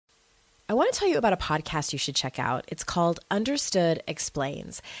I want to tell you about a podcast you should check out. It's called Understood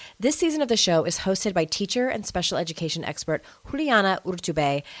Explains. This season of the show is hosted by teacher and special education expert Juliana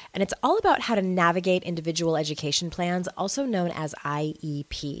Urtubey, and it's all about how to navigate individual education plans, also known as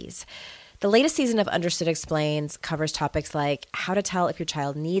IEPs. The latest season of Understood Explains covers topics like how to tell if your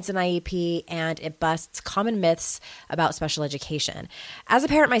child needs an IEP, and it busts common myths about special education. As a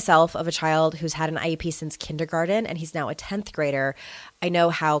parent myself of a child who's had an IEP since kindergarten, and he's now a 10th grader, I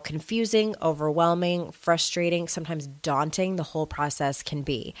know how confusing, overwhelming, frustrating, sometimes daunting the whole process can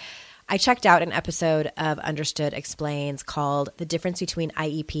be. I checked out an episode of Understood Explains called The Difference Between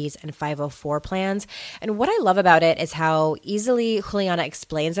IEPs and 504 Plans. And what I love about it is how easily Juliana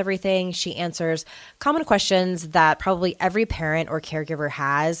explains everything. She answers common questions that probably every parent or caregiver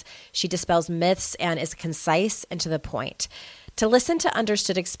has. She dispels myths and is concise and to the point. To listen to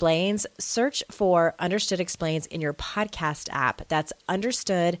Understood Explains, search for Understood Explains in your podcast app. That's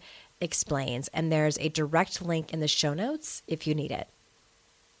Understood Explains. And there's a direct link in the show notes if you need it.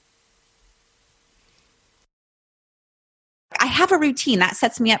 I have a routine that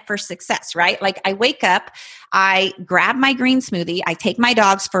sets me up for success, right? Like I wake up, I grab my green smoothie, I take my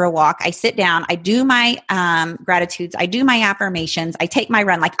dogs for a walk, I sit down, I do my gratitudes, I do my affirmations, I take my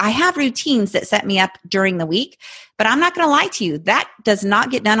run. Like I have routines that set me up during the week, but I'm not going to lie to you. That does not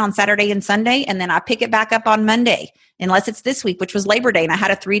get done on Saturday and Sunday. And then I pick it back up on Monday, unless it's this week, which was Labor Day, and I had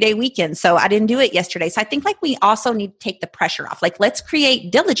a 3-day weekend. So I didn't do it yesterday. So I think like we also need to take the pressure off. Like let's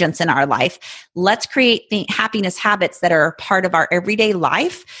create diligence in our life. Let's create the happiness habits that are part of our everyday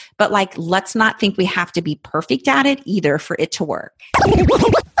life. But like, let's not think we have to be perfect at it either for it to work.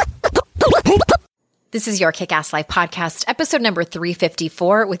 This is your Kick-Ass Life podcast, episode number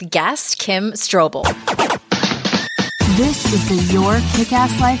 354 with guest Kim Strobel. This is the Your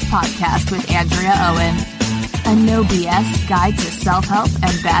Kick-Ass Life podcast with Andrea Owen. A no BS guide to self-help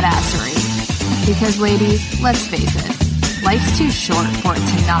and badassery. Because ladies, let's face it, life's too short for it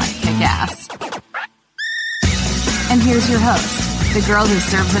to not kick ass. And here's your host, the girl who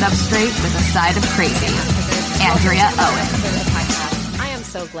serves it up straight with a side of crazy, Andrea Owen. I am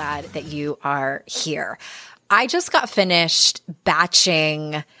so glad that you are here. I just got finished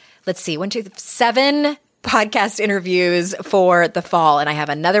batching, 7 podcast interviews for the fall, and I have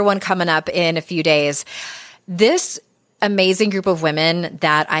another one coming up in a few days. This amazing group of women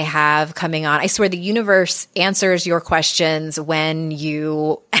that I have coming on, I swear the universe answers your questions when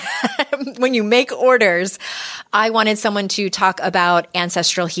you when you make orders. I wanted someone to talk about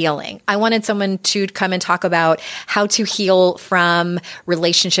ancestral healing. I wanted someone to come and talk about how to heal from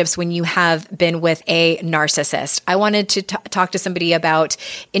relationships when you have been with a narcissist. I wanted to talk to somebody about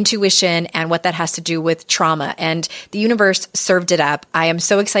intuition and what that has to do with trauma. And the universe served it up. I am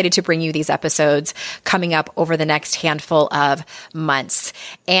so excited to bring you these episodes coming up over the next handful of months.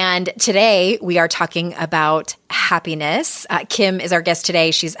 And today we are talking about happiness. Kim is our guest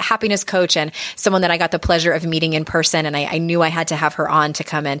today. She's a happiness coach and someone that I got the pleasure of meeting in person. And I knew I had to have her on to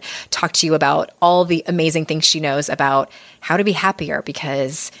come and talk to you about all the amazing things she knows about how to be happier,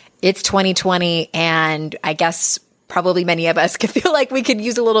 because it's 2020 and I guess probably many of us could feel like we could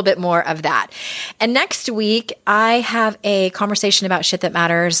use a little bit more of that. And next week, I have a conversation about shit that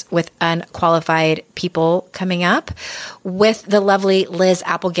matters with unqualified people coming up with the lovely Liz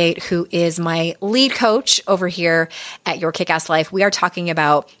Applegate, who is my lead coach over here at Your Kick-Ass Life. We are talking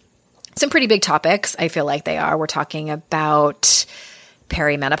about some pretty big topics. I feel like they are. We're talking about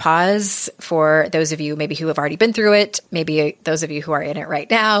perimenopause for those of you maybe who have already been through it, maybe those of you who are in it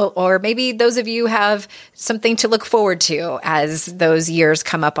right now, or maybe those of you have something to look forward to as those years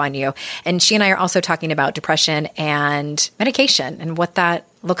come up on you. And she and I are also talking about depression and medication and what that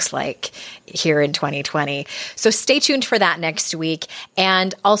looks like here in 2020. So stay tuned for that next week.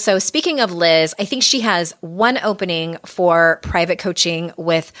 And also, speaking of Liz, I think she has one opening for private coaching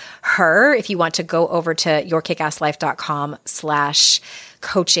with her. If you want to go over to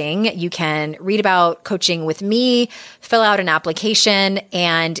yourkickasslife.com/coaching, you can read about coaching with me, fill out an application,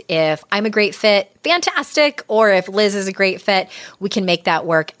 and if I'm a great fit, fantastic. Or if Liz is a great fit, we can make that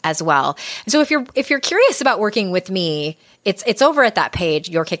work as well. And so if you're curious about working with me, it's over at that page,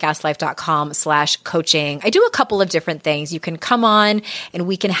 yourkickasslife.com/coaching. I do a couple of different things. You can come on and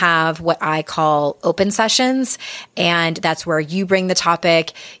we can have what I call open sessions. And that's where you bring the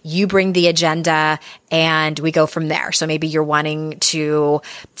topic, you bring the agenda, and we go from there. So maybe you're wanting to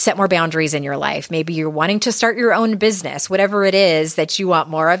set more boundaries in your life. Maybe you're wanting to start your own business, whatever it is that you want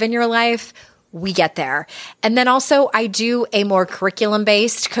more of in your life. We get there. And then also I do a more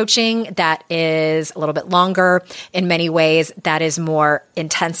curriculum-based coaching that is a little bit longer in many ways, that is more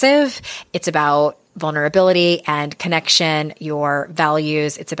intensive. It's about vulnerability and connection, your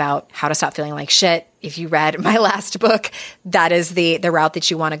values. It's about how to stop feeling like shit. If you read my last book, that is the route that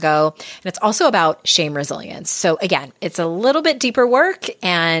you want to go. And it's also about shame resilience. So again, it's a little bit deeper work,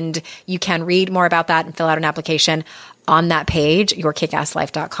 and you can read more about that and fill out an application on that page,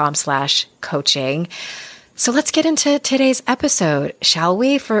 yourkickasslife.com/coaching. So let's get into today's episode, shall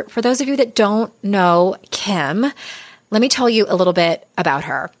we? For those of you that don't know Kim, let me tell you a little bit about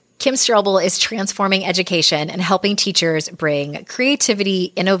her. Kim Strobel is transforming education and helping teachers bring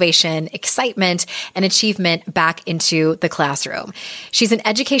creativity, innovation, excitement, and achievement back into the classroom. She's an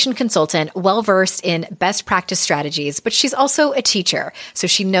education consultant, well-versed in best practice strategies, but she's also a teacher, so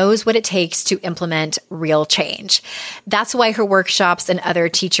she knows what it takes to implement real change. That's why her workshops and other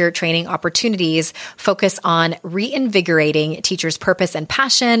teacher training opportunities focus on reinvigorating teachers' purpose and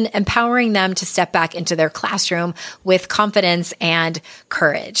passion, empowering them to step back into their classroom with confidence and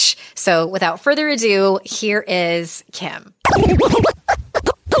courage. So without further ado, here is Kim.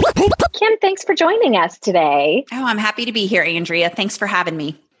 Kim, thanks for joining us today. Oh, I'm happy to be here, Andrea. Thanks for having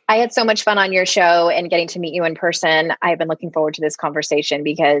me. I had so much fun on your show and getting to meet you in person. I've been looking forward to this conversation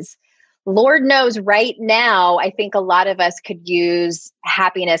because Lord knows right now, I think a lot of us could use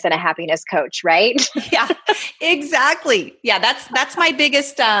happiness and a happiness coach, right? Yeah, exactly. Yeah, that's my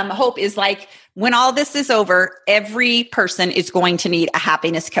biggest hope is like when all this is over, every person is going to need a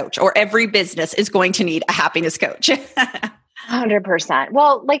happiness coach, or every business is going to need a happiness coach. 100%.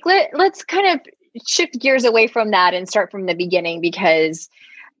 Well, like let's kind of shift gears away from that and start from the beginning, because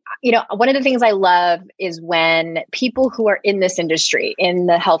one of the things I love is when people who are in this industry, in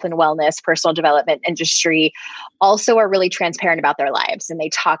the health and wellness, personal development industry, also are really transparent about their lives. And they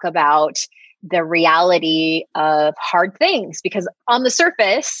talk about the reality of hard things, because on the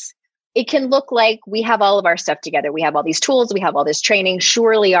surface, it can look like we have all of our stuff together. We have all these tools, we have all this training.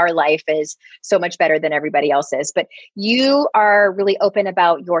 Surely our life is so much better than everybody else's. But you are really open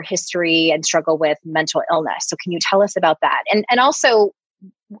about your history and struggle with mental illness. So can you tell us about that? And also,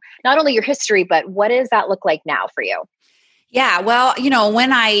 not only your history, but what does that look like now for you? Yeah, well,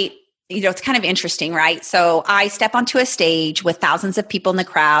 when it's kind of interesting, right? So I step onto a stage with thousands of people in the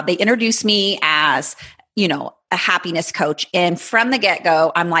crowd. They introduce me as, a happiness coach. And from the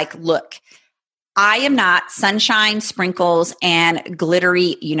get-go, I'm like, look, I am not sunshine, sprinkles, and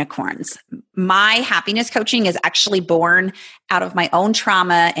glittery unicorns. My happiness coaching is actually born out of my own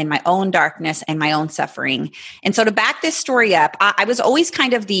trauma and my own darkness and my own suffering. And so to back this story up, I was always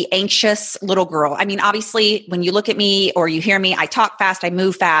kind of the anxious little girl. I mean, obviously, when you look at me or you hear me, I talk fast, I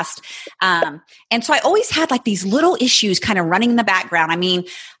move fast. And so I always had like these little issues kind of running in the background. I mean,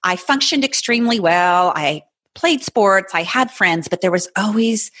 I functioned extremely well. I played sports. I had friends, but there was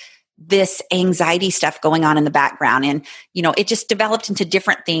always this anxiety stuff going on in the background. And, it just developed into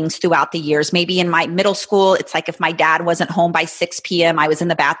different things throughout the years. Maybe in my middle school, it's like if my dad wasn't home by 6 p.m., I was in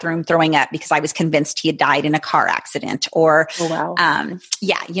the bathroom throwing up because I was convinced he had died in a car accident. Or, when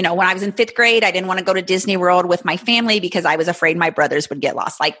I was in 5th grade, I didn't want to go to Disney World with my family because I was afraid my brothers would get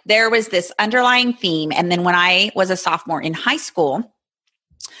lost. Like there was this underlying theme. And then when I was a sophomore in high school,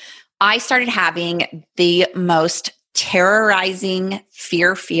 I started having the most terrorizing,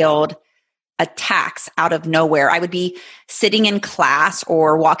 fear-filled attacks out of nowhere. I would be sitting in class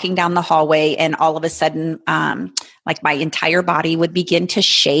or walking down the hallway, and all of a sudden, like my entire body would begin to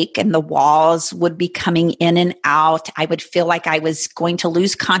shake and the walls would be coming in and out. I would feel like I was going to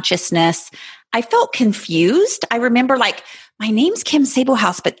lose consciousness. I felt confused. I remember like, my name's Kim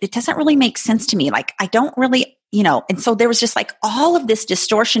Sablehouse, but it doesn't really make sense to me. Like, I don't really, and so there was just like all of this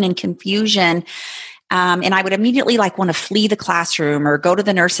distortion and confusion. And I would immediately like want to flee the classroom or go to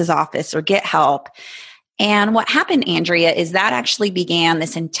the nurse's office or get help. And what happened, Andrea, is that actually began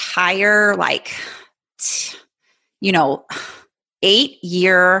this entire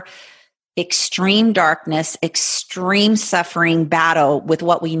 8-year extreme darkness, extreme suffering battle with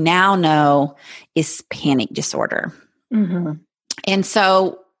what we now know is panic disorder. Mm-hmm. And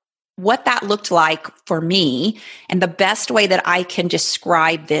so what that looked like for me, and the best way that I can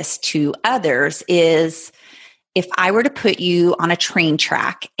describe this to others is if I were to put you on a train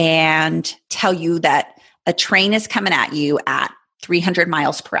track and tell you that a train is coming at you at 300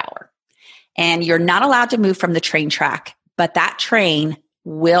 miles per hour, and you're not allowed to move from the train track, but that train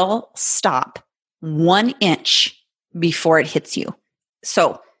will stop 1 inch before it hits you.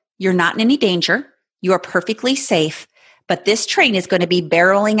 So you're not in any danger. You are perfectly safe. But this train is going to be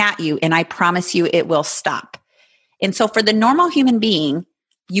barreling at you, and I promise you it will stop. And so for the normal human being,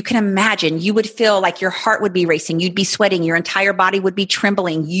 you can imagine you would feel like your heart would be racing. You'd be sweating. Your entire body would be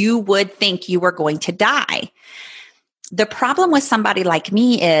trembling. You would think you were going to die. The problem with somebody like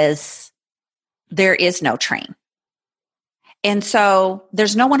me is there is no train. And so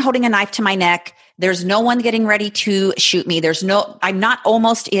there's no one holding a knife to my neck. There's no one getting ready to shoot me. I'm not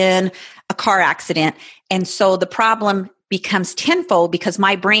almost in a car accident. And so the problem becomes tenfold because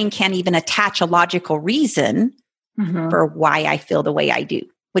my brain can't even attach a logical reason for why I feel the way I do,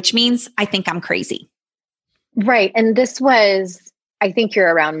 which means I think I'm crazy. Right. And this was, I think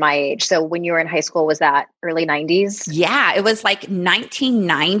you're around my age. So when you were in high school, was that early 90s? Yeah, it was like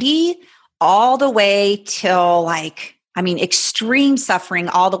 1990 all the way till extreme suffering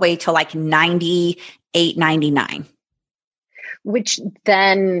all the way to like 98, 99. Which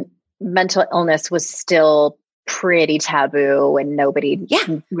then mental illness was still pretty taboo and nobody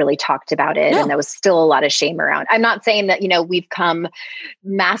really talked about it. No. And there was still a lot of shame around. I'm not saying that, we've come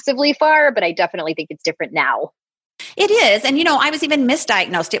massively far, but I definitely think it's different now. It is. And, I was even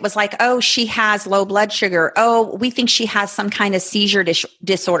misdiagnosed. It was like, oh, she has low blood sugar. Oh, we think she has some kind of seizure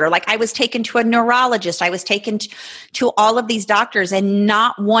disorder. Like I was taken to a neurologist. I was taken to all of these doctors, and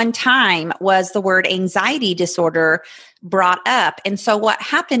not one time was the word anxiety disorder brought up. And so what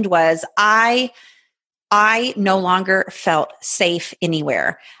happened was I no longer felt safe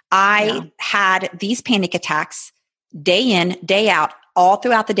anywhere. I had these panic attacks day in, day out, all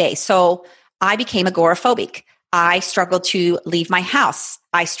throughout the day. So I became agoraphobic. I struggled to leave my house.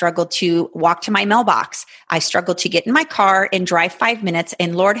 I struggled to walk to my mailbox. I struggled to get in my car and drive 5 minutes.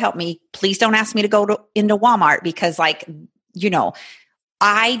 And Lord help me, please don't ask me to go into Walmart because I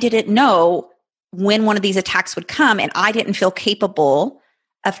didn't know when one of these attacks would come, and I didn't feel capable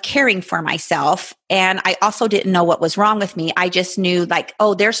of caring for myself. And I also didn't know what was wrong with me. I just knew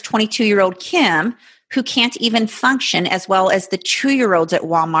there's 22-year-old Kim who can't even function as well as the 2-year-olds at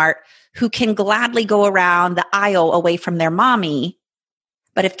Walmart who can gladly go around the aisle away from their mommy.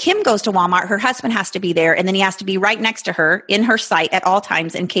 But if Kim goes to Walmart, her husband has to be there, and then he has to be right next to her in her sight at all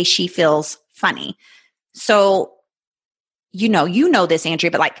times in case she feels funny. So, you know this,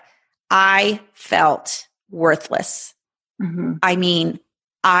 Andrea, but I felt worthless. I mean,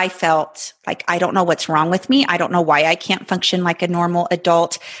 I felt like I don't know what's wrong with me. I don't know why I can't function like a normal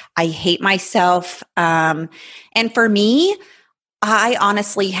adult. I hate myself. And for me, I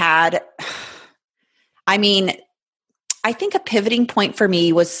honestly had, I think a pivoting point for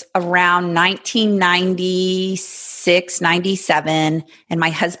me was around 1996, 97. And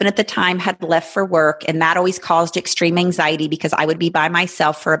my husband at the time had left for work. And that always caused extreme anxiety because I would be by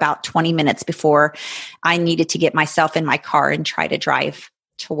myself for about 20 minutes before I needed to get myself in my car and try to drive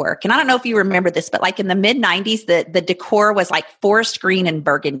to work. And I don't know if you remember this, but in the mid 90s, the decor was like forest green and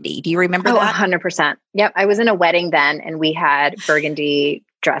burgundy. Do you remember that? 100%. Yep. I was in a wedding then and we had burgundy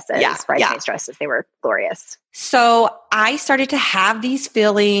dresses, bridesmaids dresses. They were glorious. So I started to have these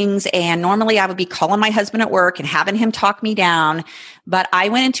feelings, and normally I would be calling my husband at work and having him talk me down. But I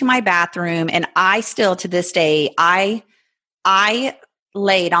went into my bathroom, and I still to this day, I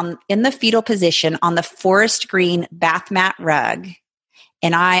laid in the fetal position on the forest green bath mat rug.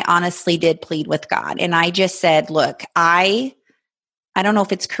 And I honestly did plead with God. And I just said, look, I don't know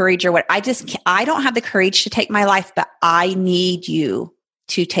if it's courage or what. I don't have the courage to take my life, but I need you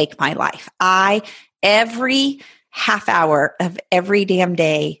to take my life. Every half hour of every damn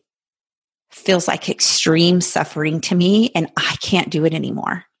day feels like extreme suffering to me, and I can't do it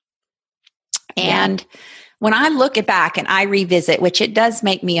anymore. And when I look back and I revisit, which it does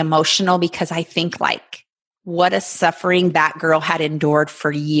make me emotional because I think what a suffering that girl had endured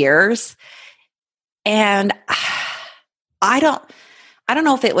for years. And I don't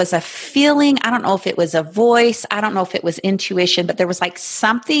know if it was a feeling. I don't know if it was a voice. I don't know if it was intuition, but there was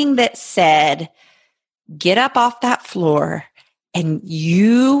something that said, get up off that floor and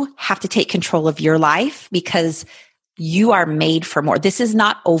you have to take control of your life because you are made for more. This is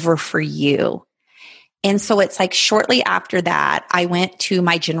not over for you. And so it's shortly after that, I went to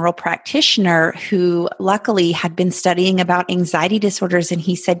my general practitioner who luckily had been studying about anxiety disorders. And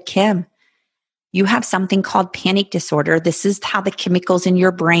he said, Kim, you have something called panic disorder. This is how the chemicals in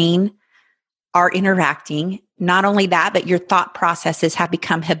your brain are interacting. Not only that, but your thought processes have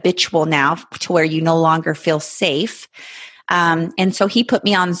become habitual now to where you no longer feel safe. And so he put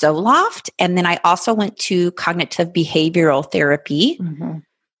me on Zoloft. And then I also went to cognitive behavioral therapy.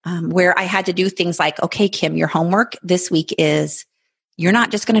 Where I had to do things like, okay, Kim, your homework this week is you're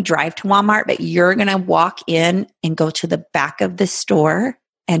not just going to drive to Walmart, but you're going to walk in and go to the back of the store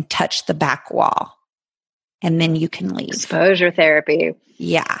and touch the back wall. And then you can leave. Exposure therapy.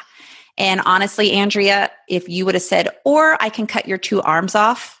 Yeah. And honestly, Andrea, if you would have said, or I can cut your 2 arms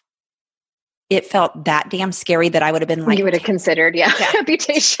off, it felt that damn scary that I would have been you would have considered,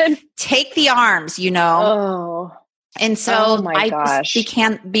 amputation. Take the arms, Oh. And so Oh my I gosh.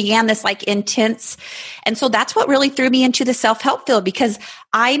 just began this like intense. And so that's what really threw me into the self-help field, because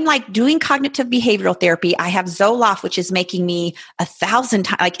I'm like doing cognitive behavioral therapy. I have Zoloft, which is making me 1,000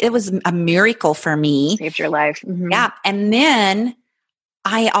 times, like it was a miracle for me. Saved your life. Mm-hmm. Yeah. And then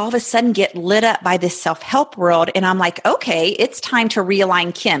I all of a sudden get lit up by this self-help world. And I'm like, okay, it's time to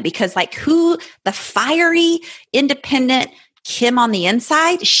realign Kim, because like the fiery, independent Kim on the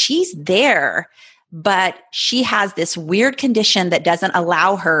inside, she's there, but she has this weird condition that doesn't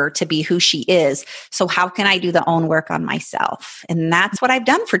allow her to be who she is. So how can I do the own work on myself? And that's what I've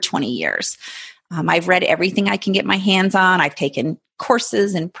done for 20 years. I've read everything I can get my hands on. I've taken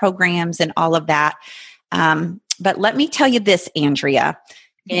courses and programs and all of that. But let me tell you this, Andrea,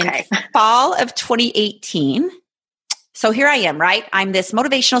 in fall of 2018, so here I am, right? I'm this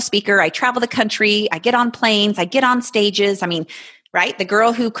motivational speaker. I travel the country. I get on planes. I get on stages. I mean, right? The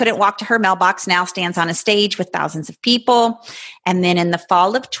girl who couldn't walk to her mailbox now stands on a stage with thousands of people. And then in the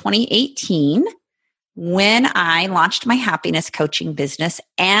fall of 2018, when I launched my happiness coaching business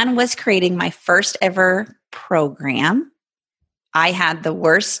and was creating my first ever program, I had the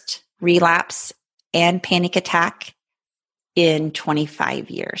worst relapse and panic attack in 25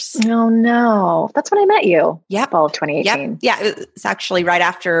 years. Oh no. That's when I met you. Yep. Fall of 2018. Yep. Yeah. It's actually right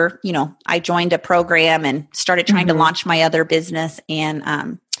after, I joined a program and started trying to launch my other business.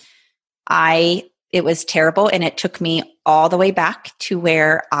 And it was terrible. And it took me all the way back to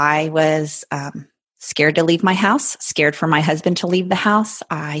where I was scared to leave my house, scared for my husband to leave the house.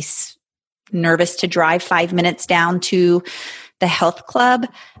 Nervous to drive 5 minutes down to the health club.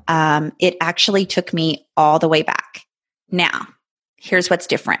 It actually took me all the way back. Now, here's what's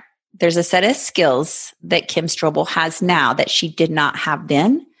different. There's a set of skills that Kim Strobel has now that she did not have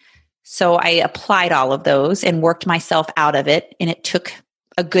then. So I applied all of those and worked myself out of it. And it took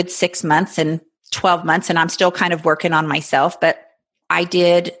a good 6 months and 12 months. And I'm still kind of working on myself, but I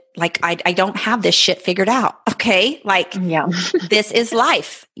I don't have this shit figured out. Okay. This is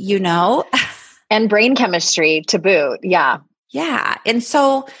life, And brain chemistry to boot. Yeah. Yeah. And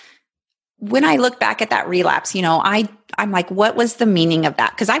so when I look back at that relapse, I'm like, what was the meaning of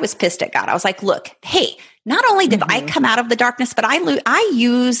that? Because I was pissed at God. I was like, look, hey, not only did I come out of the darkness, but I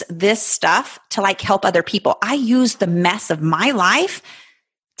use this stuff to help other people. I use the mess of my life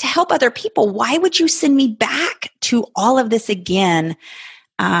to help other people. Why would you send me back to all of this again?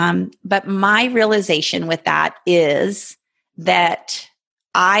 But my realization with that is that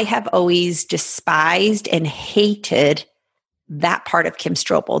I have always despised and hated that part of Kim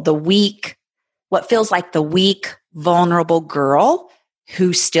Strobel, the weak, what feels like the weak, vulnerable girl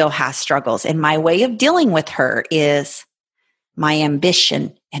who still has struggles. And my way of dealing with her is my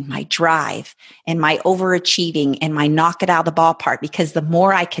ambition and my drive and my overachieving and my knock it out of the ballpark, because the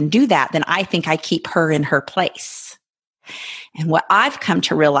more I can do that, then I think I keep her in her place. And what I've come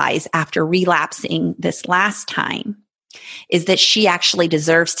to realize after relapsing this last time is that she actually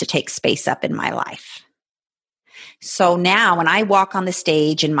deserves to take space up in my life. So now when I walk on the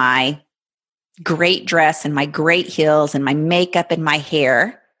stage in my great dress and my great heels and my makeup and my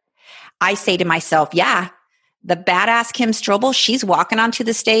hair, I say to myself, yeah, the badass Kim Strobel, she's walking onto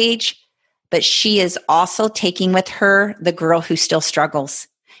the stage, but she is also taking with her the girl who still struggles.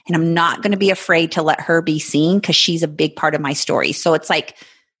 And I'm not going to be afraid to let her be seen, because she's a big part of my story. So it's like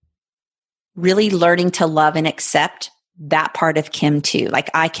really learning to love and accept that part of Kim too. Like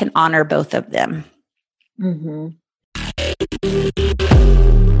I can honor both of them. Mm-hmm.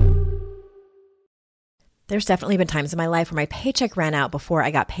 There's definitely been times in my life where my paycheck ran out before I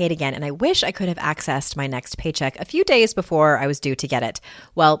got paid again, and I wish I could have accessed my next paycheck a few days before I was due to get it.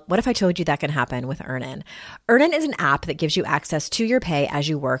 Well, what if I told you that can happen with Earnin? Earnin is an app that gives you access to your pay as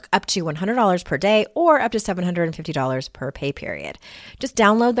you work, up to $100 per day or up to $750 per pay period. Just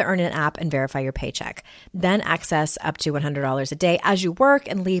download the Earnin app and verify your paycheck. Then access up to $100 a day as you work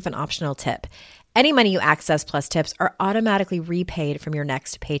and leave an optional tip. Any money you access plus tips are automatically repaid from your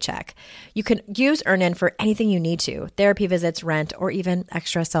next paycheck. You can use Earnin for anything you need to: therapy visits, rent, or even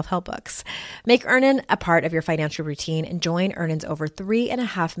extra self-help books. Make Earnin a part of your financial routine and join Earnin's over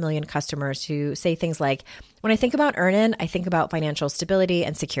 3.5 million customers who say things like, when I think about Earnin, I think about financial stability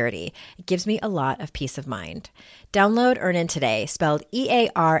and security. It gives me a lot of peace of mind. Download Earnin today, spelled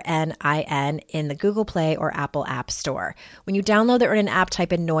EARNIN, in the Google Play or Apple App Store. When you download the Earnin app,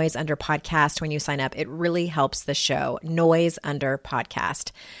 type in Noise under podcast when you sign up. It really helps the show. Noise under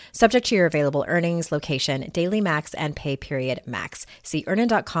podcast. Subject to your available earnings, location, daily max, and pay period max. See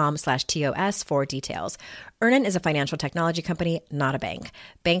earnin.com/TOS for details. Earnin is a financial technology company, not a bank.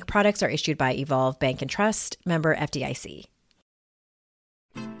 Bank products are issued by Evolve Bank and Trust, member FDIC.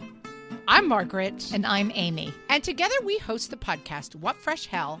 I'm Margaret. And I'm Amy. And together we host the podcast, What Fresh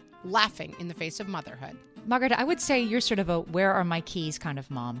Hell? Laughing in the Face of Motherhood. Margaret, I would say you're sort of a where are my keys kind of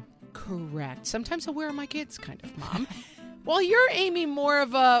mom. Correct. Sometimes a where are my kids kind of mom. Well, you're, Amy, more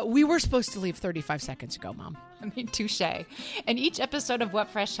of a we were supposed to leave 35 seconds ago, mom. I mean, touche. In each episode of What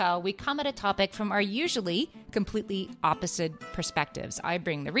Fresh Hell, we come at a topic from our usually completely opposite perspectives. I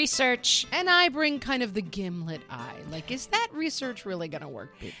bring the research. And I bring kind of the gimlet eye. Like, is that research really going to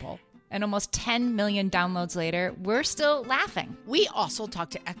work, people? And almost 10 million downloads later, we're still laughing. We also talk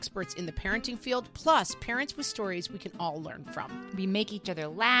to experts in the parenting field, plus parents with stories we can all learn from. We make each other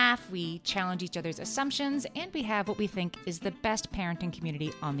laugh, we challenge each other's assumptions, and we have what we think is the best parenting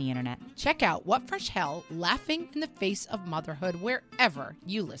community on the internet. Check out What Fresh Hell? Laughing in the Face of Motherhood wherever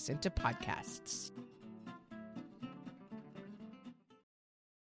you listen to podcasts.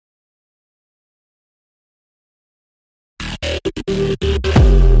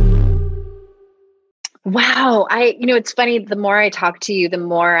 Wow. It's funny. The more I talk to you, the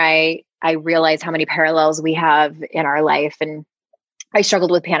more I realize how many parallels we have in our life. And I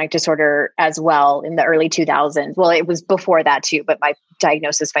struggled with panic disorder as well in the early 2000s. Well, it was before that too, but my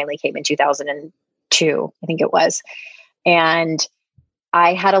diagnosis finally came in 2002, I think it was. And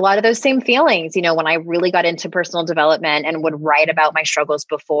I had a lot of those same feelings, when I really got into personal development and would write about my struggles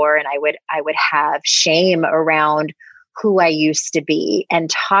before, and I would have shame around who I used to be and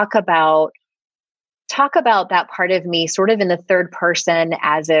talk about that part of me sort of in the third person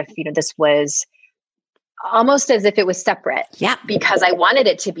as if, this was almost as if it was separate. Yeah. Because I wanted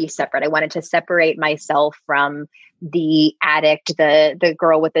it to be separate. I wanted to separate myself from the addict, the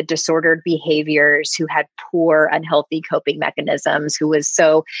girl with the disordered behaviors who had poor, unhealthy coping mechanisms, who was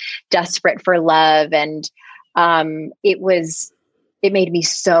so desperate for love. And it made me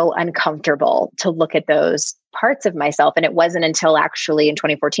so uncomfortable to look at those parts of myself. And it wasn't until actually in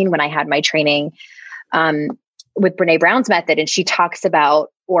 2014 when I had my training with Brene Brown's method, and she talks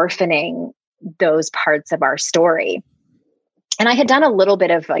about orphaning those parts of our story. And I had done a little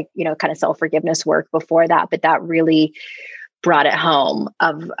bit of kind of self-forgiveness work before that, but that really brought it home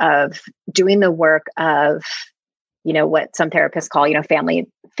of doing the work of, what some therapists call,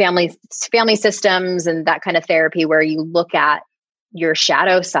 family systems and that kind of therapy, where you look at your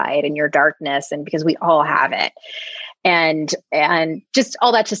shadow side and your darkness, and because we all have it. And just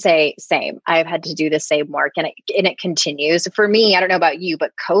all that to say, same. I've had to do the same work, and it continues. For me, I don't know about you,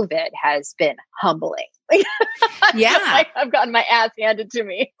 but COVID has been humbling. Yeah. I've gotten my ass handed to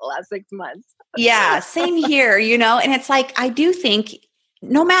me the last 6 months. Yeah, same here, and it's like, I do think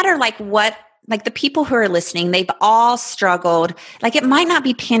no matter what, the people who are listening, they've all struggled. It might not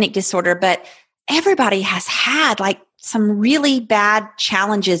be panic disorder, but everybody has had some really bad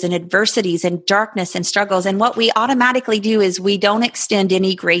challenges and adversities and darkness and struggles. And what we automatically do is we don't extend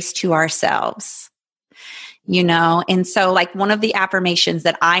any grace to ourselves, And so one of the affirmations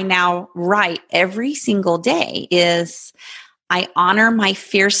that I now write every single day is, I honor my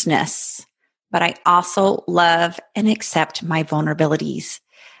fierceness, but I also love and accept my vulnerabilities,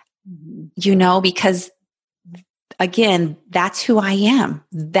 because again, that's who I am.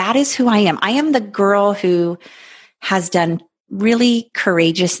 That is who I am. I am the girl who has done really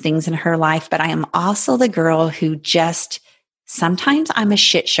courageous things in her life, but I am also the girl who sometimes I'm a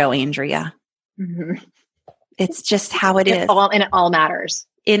shit show, Andrea. Mm-hmm. It's just how it is. And it all matters.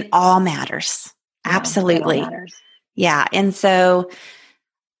 In all matters. Yeah, absolutely. It all matters. Yeah. And so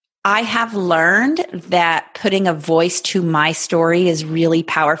I have learned that putting a voice to my story is really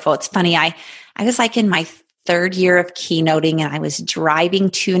powerful. It's funny. I was in my third year of keynoting, and I was driving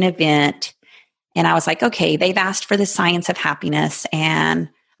to an event. And I was like, okay, they've asked for the science of happiness. And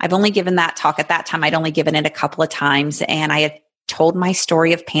I've only given that talk at that time. I'd only given it a couple of times. And I had told my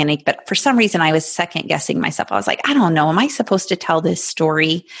story of panic, but for some reason I was second guessing myself. I was like, I don't know. Am I supposed to tell this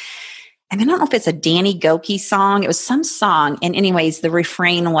story? And I don't know if it's a Danny Goki song. It was some song. And anyways, the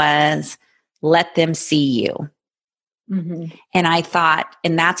refrain was, let them see you. Mm-hmm. And I thought,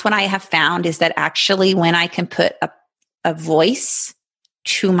 and that's what I have found, is that actually when I can put a voice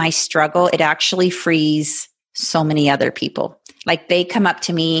to my struggle, it actually frees so many other people. They come up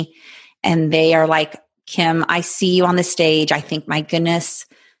to me and they are like, Kim, I see you on the stage. I think, my goodness,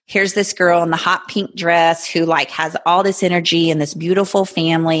 here's this girl in the hot pink dress who has all this energy and this beautiful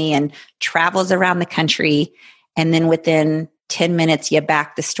family and travels around the country. And then within 10 minutes, you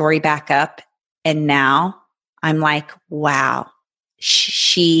back the story back up. And now I'm like, wow,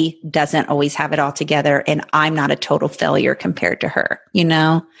 she doesn't always have it all together, and I'm not a total failure compared to her,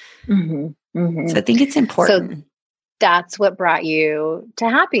 Mm-hmm. Mm-hmm. So I think it's important. that's what brought you to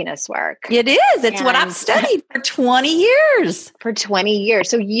happiness work. It is. It's what I've studied for 20 years. For 20 years.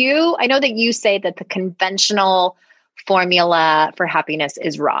 So I know that you say that the conventional formula for happiness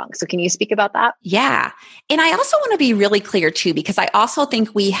is wrong. So can you speak about that? Yeah. And I also want to be really clear too, because I also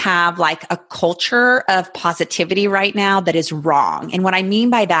think we have like a culture of positivity right now that is wrong. And what I mean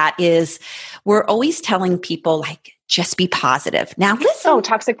by that is we're always telling people like, just be positive. Now listen. Oh,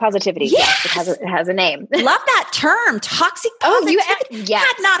 toxic positivity. Yes. It has a name. Love that term, toxic positivity. Yes.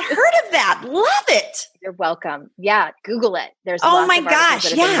 Had not heard of that. Love it. You're welcome. Yeah. Google it. There's oh lots my of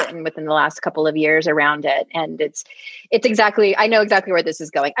articles that have been written within the last couple of years around it. And it's exactly, I know exactly where this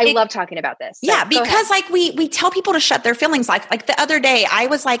is going. I love talking about this. So yeah. Because like we tell people to shut their feelings. Like the other day I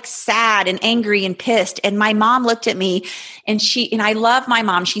was like sad and angry and pissed. And my mom looked at me and I love my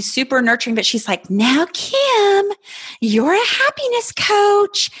mom. She's super nurturing, but she's like, now Kim, you're a happiness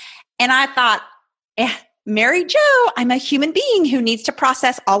coach. And I thought, Mary Jo, I'm a human being who needs to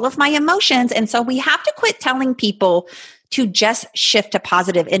process all of my emotions. And so we have to quit telling people to just shift to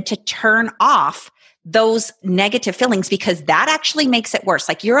positive and to turn off those negative feelings, because that actually makes it worse.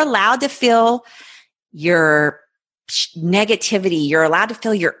 Like you're allowed to feel your negativity. You're allowed to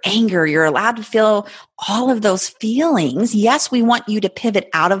feel your anger. You're allowed to feel all of those feelings. Yes, we want you to pivot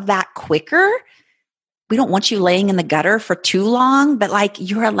out of that quicker. We don't want you laying in the gutter for too long, but like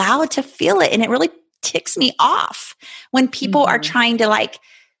you're allowed to feel it. And it really ticks me off when people are trying to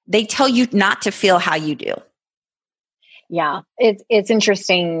they tell you not to feel how you do. Yeah, it's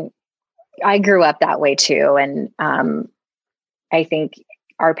interesting. I grew up that way too. And I think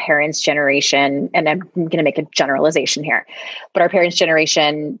our parents' generation, and I'm going to make a generalization here, but our parents'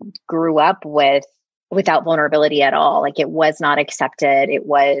 generation grew up without vulnerability at all. Like it was not accepted. It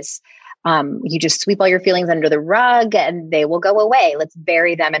was, you just sweep all your feelings under the rug and they will go away. Let's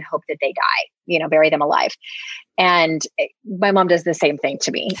bury them and hope that they die, bury them alive. And my mom does the same thing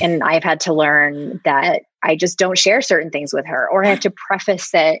to me. And I've had to learn that I just don't share certain things with her, or I have to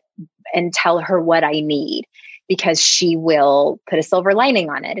preface it and tell her what I need, because she will put a silver lining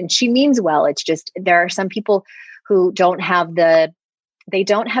on it. And she means well. It's just, there are some people who don't have the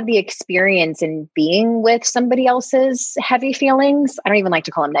experience in being with somebody else's heavy feelings. I don't even like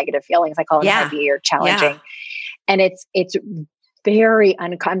to call them negative feelings. I call them heavy or challenging. Yeah. And it's very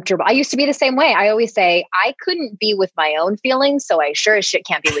uncomfortable. I used to be the same way. I always say, I couldn't be with my own feelings, so I sure as shit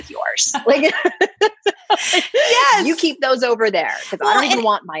can't be with yours. Yes, you keep those over there, because I don't even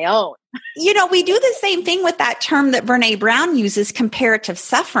want my own. We do the same thing with that term that Brene Brown uses, comparative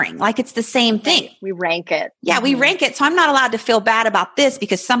suffering. Like it's the same thing. We rank it. Yeah, we rank it. So I'm not allowed to feel bad about this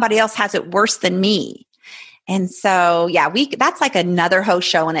because somebody else has it worse than me. And so, that's like another whole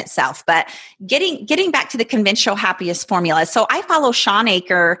show in itself. But getting back to the conventional happiness formula. So I follow Sean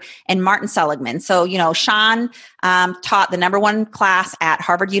Aker and Martin Seligman. So, Sean taught the #1 class at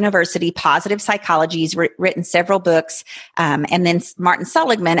Harvard University, Positive Psychology. He's written several books. And then Martin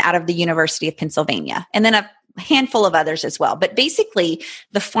Seligman out of the University of Pennsylvania. And then a handful of others as well. But basically,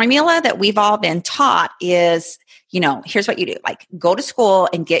 the formula that we've all been taught is, here's what you do. Like go to school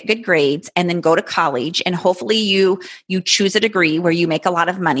and get good grades, and then go to college. And hopefully you choose a degree where you make a lot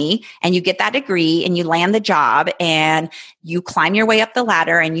of money, and you get that degree and you land the job and you climb your way up the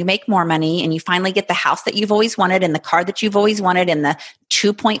ladder and you make more money, and you finally get the house that you've always wanted and the car that you've always wanted and the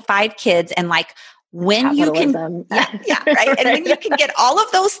 2.5 kids. And like when you can, right. And when you can get all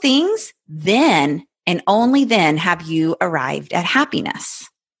of those things, then and only then have you arrived at happiness.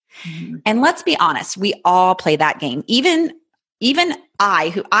 Mm-hmm. And let's be honest, we all play that game. Even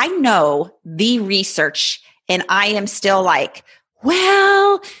who I know the research, and I am still like,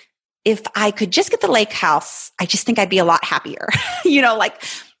 well, if I could just get the lake house, I just think I'd be a lot happier.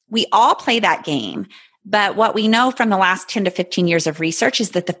 We all play that game. But what we know from the last 10 to 15 years of research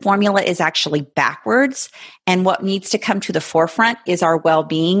is that the formula is actually backwards. And what needs to come to the forefront is our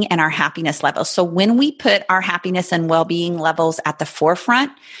well-being and our happiness levels. So when we put our happiness and well-being levels at the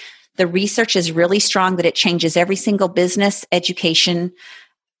forefront, the research is really strong that it changes every single business, education,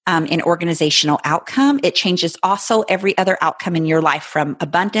 and organizational outcome. It changes also every other outcome in your life, from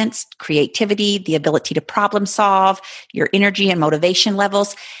abundance, creativity, the ability to problem solve, your energy and motivation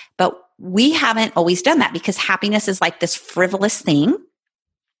levels. But we haven't always done that because happiness is like this frivolous thing.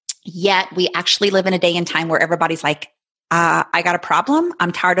 Yet we actually live in a day and time where everybody's like, I got a problem.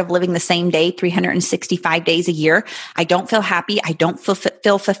 I'm tired of living the same day 365 days a year. I don't feel happy. I don't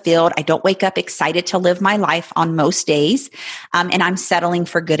feel fulfilled. I don't wake up excited to live my life on most days. And I'm settling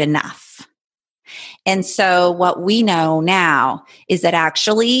for good enough. And so what we know now is that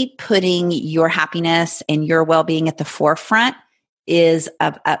actually putting your happiness and your well-being at the forefront is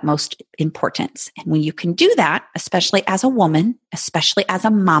of utmost importance. And when you can do that, especially as a woman, especially as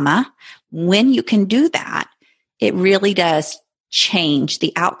a mama, when you can do that, it really does change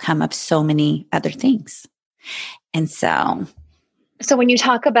the outcome of so many other things. And so when you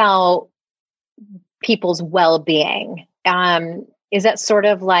talk about people's well-being, is that sort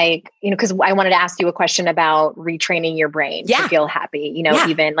of like, because I wanted to ask you a question about retraining your brain to feel happy,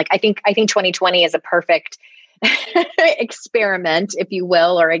 even like, I think 2020 is a perfect experiment, if you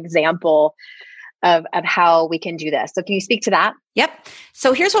will, or example of how we can do this. So can you speak to that? Yep.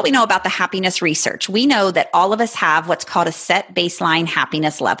 So here's what we know about the happiness research. We know that all of us have what's called a set baseline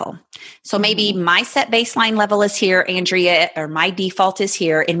happiness level. So maybe my set baseline level is here, Andrea, or my default is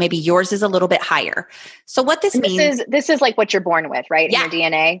here, and maybe yours is a little bit higher. So what this means... This is like what you're born with, right? Yeah. In your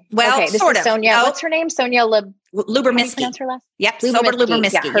DNA? Well, okay, this sort is of. Sonia. No. What's her name? Sonia Lubomirsky. Her last? Yep.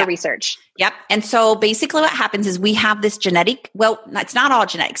 Lubomirsky. Yeah, her research. Yep. And so basically what happens is we have this genetic, well, it's not all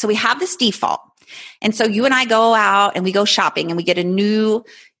genetic. So we have this default. And so you and I go out and we go shopping and we get a new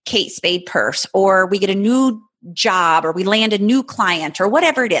Kate Spade purse, or we get a new job, or we land a new client, or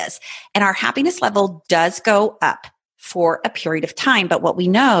whatever it is. And our happiness level does go up for a period of time. But what we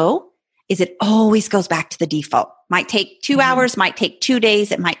know is it always goes back to the default. Might take 2 hours, might take 2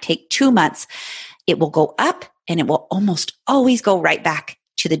 days, it might take 2 months. It will go up and it will almost always go right back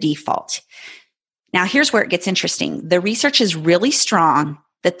to the default. Now, here's where it gets interesting. The research is really strong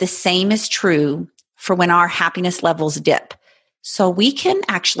that the same is true for when our happiness levels dip. So we can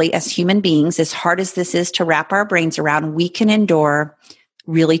actually, as human beings, as hard as this is to wrap our brains around, we can endure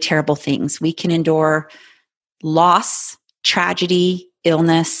really terrible things. We can endure loss, tragedy,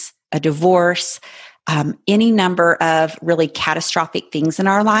 illness, a divorce, any number of really catastrophic things in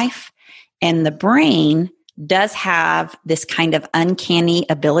our life. And the brain does have this kind of uncanny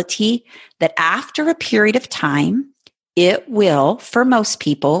ability that after a period of time, it will, for most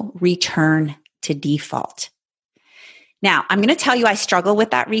people, return to default. Now, I'm going to tell you I struggle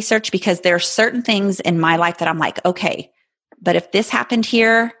with that research because there are certain things in my life that I'm like, okay, but if this happened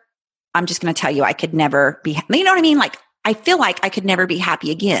here, I'm just going to tell you I could never be, you know what I mean? Like, I feel like I could never be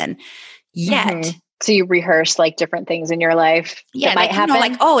happy again. Yet. So you rehearse like different things in your life that might happen?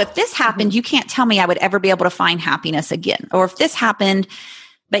 Like, oh, if this happened, you can't tell me I would ever be able to find happiness again. Or if this happened,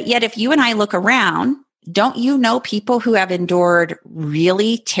 but yet if you and I look around, don't you know people who have endured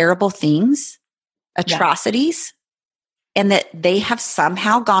really terrible things, atrocities, and that they have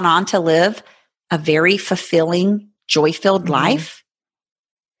somehow gone on to live a very fulfilling, joy-filled life?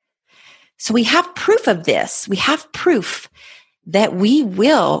 So we have proof of this. We have proof that we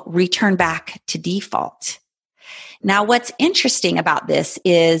will return back to default. Now, what's interesting about this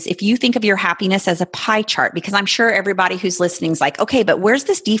is if you think of your happiness as a pie chart, because I'm sure everybody who's listening is like, okay, but where's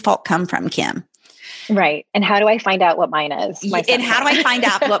this default come from, Kim? Right. And how do I find out what mine is? And how do I find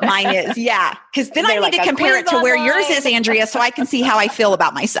out what mine is? Yeah. Because then I need to compare it to where yours is, Andrea, so I can see how I feel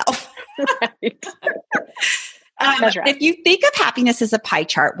about myself. Right. That's right. If you think of happiness as a pie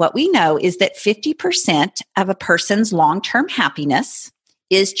chart, what we know is that 50% of a person's long-term happiness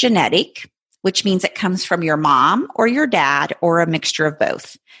is genetic, which means it comes from your mom or your dad or a mixture of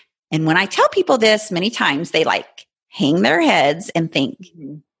both. And when I tell people this, many times they like hang their heads and think,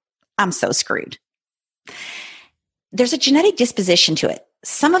 I'm so screwed. There's a genetic disposition to it.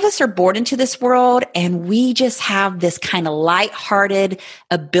 Some of us are born into this world and we just have this kind of lighthearted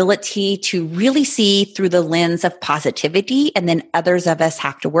ability to really see through the lens of positivity. And then others of us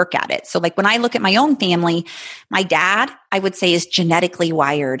have to work at it. So like when I look at my own family, my dad, I would say, is genetically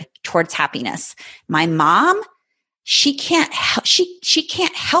wired towards happiness. My mom, she can't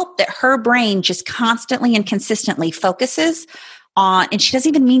help that her brain just constantly and consistently focuses on, and she doesn't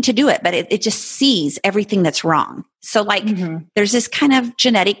even mean to do it, but it just sees everything that's wrong. So like there's this kind of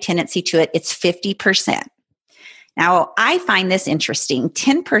genetic tendency to it. It's 50%. Now I find this interesting.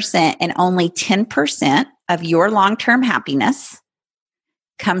 10% and only 10% of your long-term happiness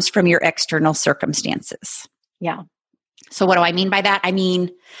comes from your external circumstances. Yeah. So what do I mean by that? I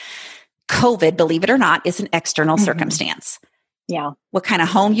mean, COVID, believe it or not, is an external circumstance. Yeah. What kind of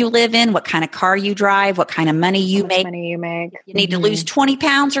home you live in, what kind of car you drive, what kind of money you make. You need to lose 20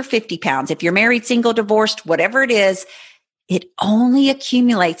 pounds or 50 pounds. If you're married, single, divorced, whatever it is, it only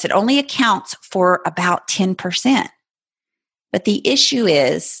accumulates. It only accounts for about 10%. But the issue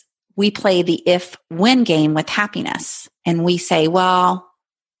is we play the if-when game with happiness. And we say, well,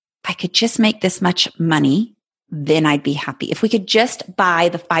 if I could just make this much money, then I'd be happy. If we could just buy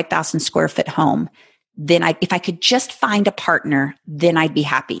the 5,000 square foot home, then if I could just find a partner, then I'd be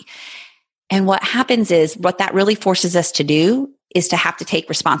happy. And what happens is what that really forces us to do is to have to take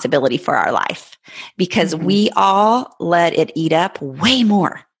responsibility for our life, because we all let it eat up way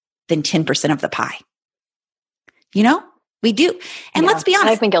more than 10% of the pie. You know, we do. And let's be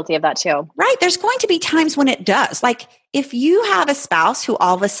honest. I've been guilty of that too. Right. There's going to be times when it does. Like if you have a spouse who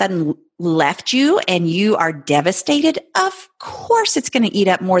all of a sudden left you and you are devastated, of course it's going to eat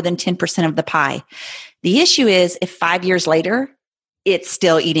up more than 10% of the pie. The issue is if 5 years later, it's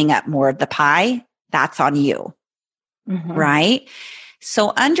still eating up more of the pie, that's on you. Right?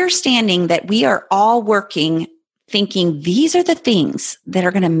 So understanding that we are all working, thinking these are the things that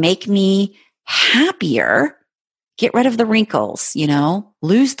are going to make me happier, get rid of the wrinkles,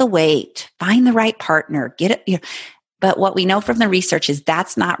 lose the weight, find the right partner, get it. But what we know from the research is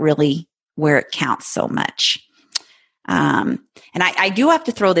that's not really where it counts so much. And I do have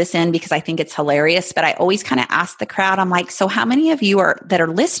to throw this in because I think it's hilarious, but I always kind of ask the crowd, I'm like, so how many of you that are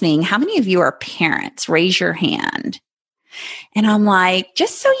listening, how many of you are parents? Raise your hand. And I'm like,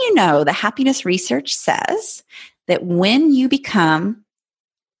 just so you know, the happiness research says that when you become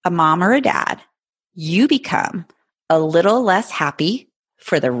a mom or a dad, you become a little less happy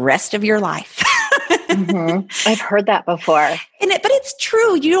for the rest of your life. I've heard that before. But it's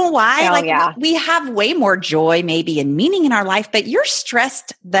true. You know why? We have way more joy maybe and meaning in our life, but you're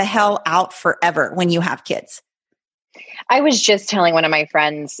stressed the hell out forever when you have kids. I was just telling one of my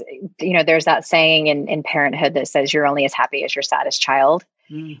friends, there's that saying in parenthood that says you're only as happy as your saddest child.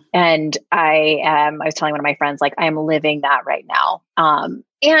 And I was telling one of my friends, like, I am living that right now.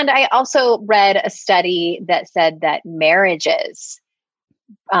 And I also read a study that said that marriages,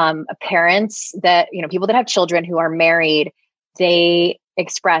 parents that, people that have children who are married, they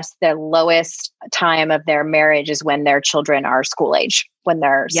express the lowest time of their marriage is when their children are school age, when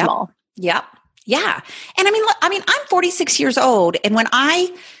they're small. Yep. Yeah. And I mean, I'm 46 years old. And when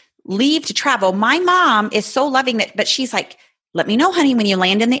I leave to travel, my mom is so loving that, but she's like, let me know, honey, when you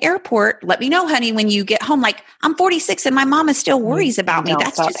land in the airport, let me know, honey, when you get home. Like I'm 46 and my mama still worries about me.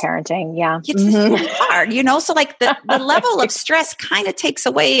 That's just parenting. Yeah. It's just hard, So like the level of stress kind of takes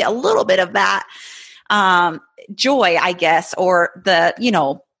away a little bit of that, joy, I guess, or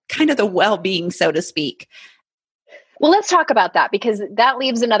the, kind of the well-being, so to speak. Well, let's talk about that because that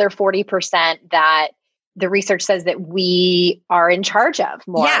leaves another 40% that the research says that we are in charge of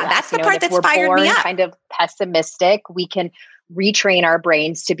more. Yeah, that's the part that's fired me up. Kind of pessimistic. We can retrain our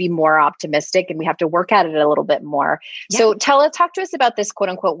brains to be more optimistic and we have to work at it a little bit more. Yeah. So talk to us about this quote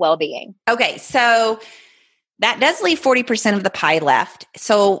unquote well-being. Okay. So that does leave 40% of the pie left.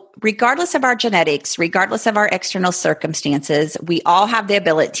 So regardless of our genetics, regardless of our external circumstances, we all have the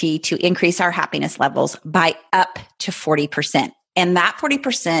ability to increase our happiness levels by up to 40%. And that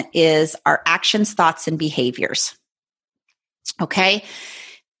 40% is our actions, thoughts, and behaviors. Okay.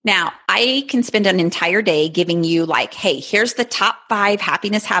 Now, I can spend an entire day giving you like, hey, here's the top 5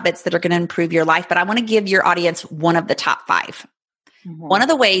 happiness habits that are going to improve your life. But I want to give your audience one of the top 5. One of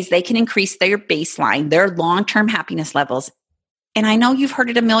the ways they can increase their baseline, their long-term happiness levels. And I know you've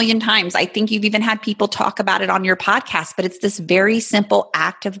heard it a million times. I think you've even had people talk about it on your podcast, but it's this very simple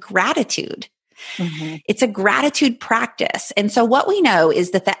act of gratitude. It's a gratitude practice. And so what we know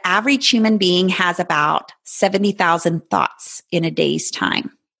is that the average human being has about 70,000 thoughts in a day's time.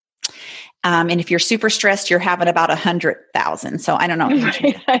 And if you're super stressed, you're having about 100,000. So I don't know.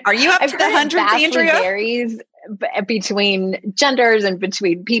 Are you up to the hundreds, Andrea? Varies between genders and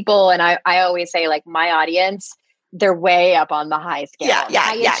between people. And I always say like my audience, they're way up on the high scale.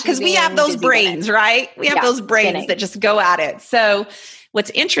 Yeah. Because we have those brains, right? We have those brains that just go at it. So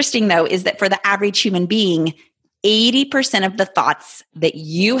what's interesting though, is that for the average human being, 80% of the thoughts that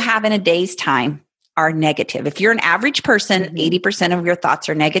you have in a day's time are negative. If you're an average person, 80% of your thoughts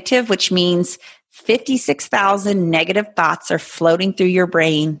are negative, which means 56,000 negative thoughts are floating through your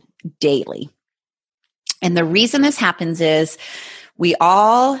brain daily. And the reason this happens is we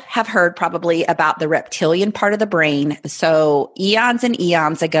all have heard probably about the reptilian part of the brain. So eons and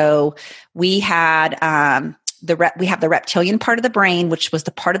eons ago, we had we have the reptilian part of the brain, which was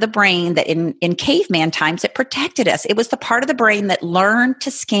the part of the brain that in caveman times, it protected us. It was the part of the brain that learned to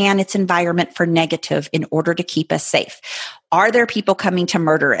scan its environment for negative in order to keep us safe. Are there people coming to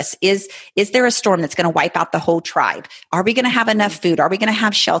murder us? Is there a storm that's going to wipe out the whole tribe? Are we going to have enough food? Are we going to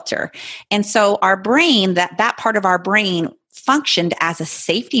have shelter? And so our brain, that part of our brain functioned as a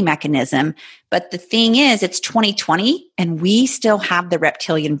safety mechanism. But the thing is, it's 2020 and we still have the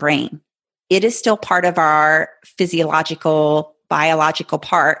reptilian brain. It is still part of our physiological, biological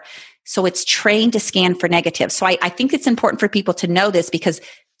part. So it's trained to scan for negative. So I think it's important for people to know this because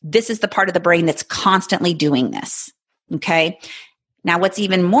this is the part of the brain that's constantly doing this. Okay. Now, what's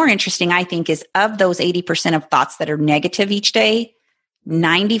even more interesting, I think, is of those 80% of thoughts that are negative each day,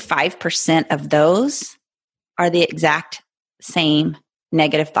 95% of those are the exact same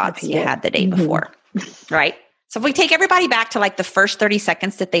negative thoughts you had the day before, right? So if we take everybody back to like the first 30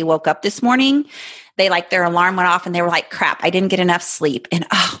 seconds that they woke up this morning, they like their alarm went off and they were like, crap, I didn't get enough sleep. And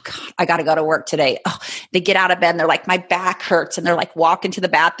oh God, I got to go to work today. Oh, they get out of bed and they're like, my back hurts. And they're like, walk into the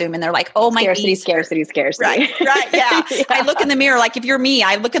bathroom and they're like, oh, my scarcity. Right. Yeah. Yeah. I look in the mirror, like if you're me,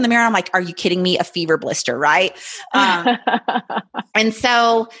 I look in the mirror, I'm like, are you kidding me? A fever blister, right? And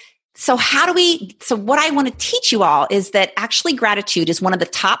so what I want to teach you all is that actually gratitude is one of the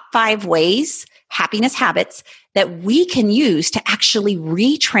top 5 ways, happiness habits, that we can use to actually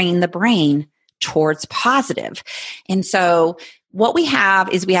retrain the brain towards positive. And so what we have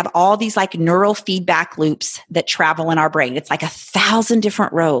is we have all these like neural feedback loops that travel in our brain. It's like 1,000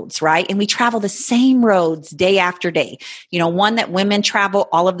 different roads, right? And we travel the same roads day after day. You know, one that women travel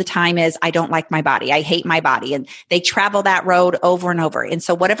all of the time is, I don't like my body. I hate my body. And they travel that road over and over. And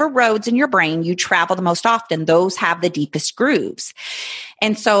so whatever roads in your brain you travel the most often, those have the deepest grooves.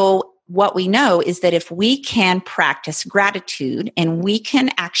 And so what we know is that if we can practice gratitude and we can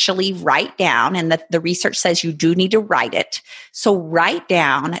actually write down, and the research says you do need to write it. So write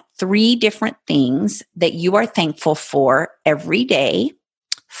down 3 different things that you are thankful for every day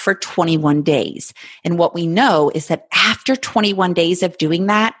for 21 days. And what we know is that after 21 days of doing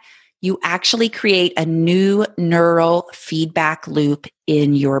that, you actually create a new neural feedback loop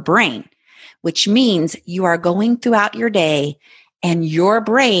in your brain, which means you are going throughout your day and your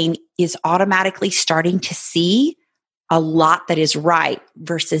brain is automatically starting to see a lot that is right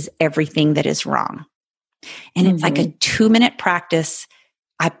versus everything that is wrong. And it's like a 2-minute practice.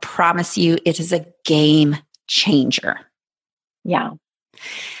 I promise you, it is a game changer. Yeah.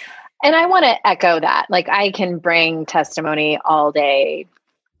 And I want to echo that. Like, I can bring testimony all day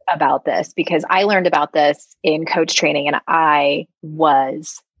about this because I learned about this in coach training and I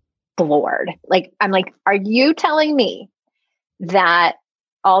was floored. Like, I'm like, are you telling me that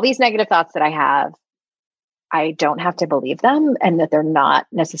all these negative thoughts that I have, I don't have to believe them and that they're not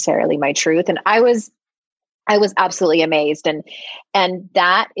necessarily my truth? And I was absolutely amazed. And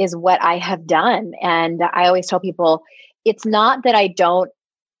that is what I have done. And I always tell people, it's not that I don't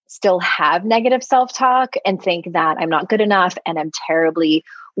still have negative self-talk and think that I'm not good enough and I'm terribly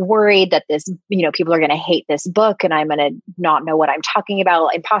worried that this, people are going to hate this book and I'm going to not know what I'm talking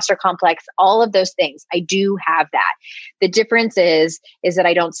about, imposter complex, all of those things. I do have that. The difference is that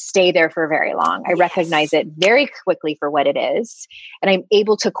I don't stay there for very long. I recognize it very quickly for what it is, and I'm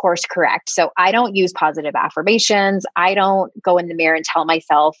able to course correct. So I don't use positive affirmations. I don't go in the mirror and tell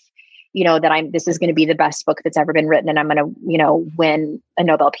myself, that this is going to be the best book that's ever been written and I'm going to, win a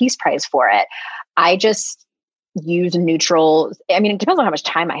Nobel Peace Prize for it. I just use neutral. I mean, it depends on how much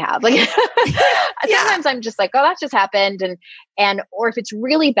time I have. Like sometimes I'm just like, oh, that just happened. Or if it's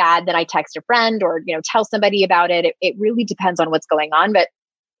really bad, then I text a friend or, tell somebody about it. It really depends on what's going on. But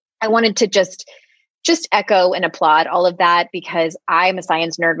I wanted to just echo and applaud all of that because I'm a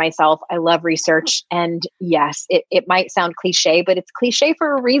science nerd myself. I love research. And yes, it might sound cliche, but it's cliche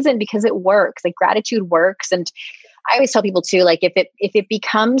for a reason because it works. Like, gratitude works. And I always tell people too, like if it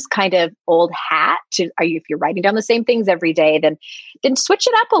becomes kind of old hat if you're writing down the same things every day, then switch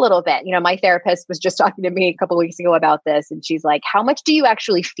it up a little bit. My therapist was just talking to me a couple of weeks ago about this. And she's like, how much do you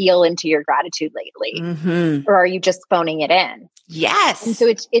actually feel into your gratitude lately? Mm-hmm. Or are you just phoning it in? Yes. And so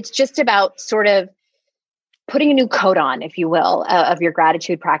it's just about sort of putting a new coat on, if you will, of your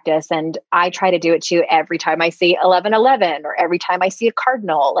gratitude practice. And I try to do it too every time I see 11:11 or every time I see a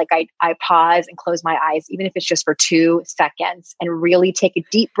cardinal. Like I pause and close my eyes, even if it's just for 2 seconds, and really take a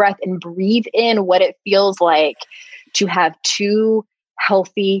deep breath and breathe in what it feels like to have 2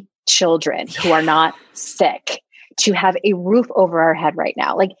 healthy children who are not sick, to have a roof over our head right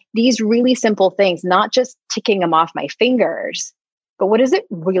now. Like, these really simple things, not just ticking them off my fingers, but what does it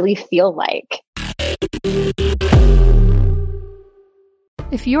really feel like?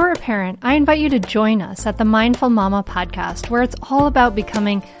 If you're a parent, I invite you to join us at the Mindful Mama podcast, where it's all about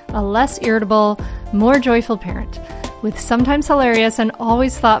becoming a less irritable, more joyful parent. With sometimes hilarious and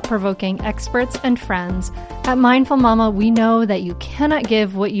always thought-provoking experts and friends, at Mindful Mama, we know that you cannot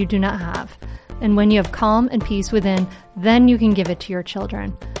give what you do not have. And when you have calm and peace within, then you can give it to your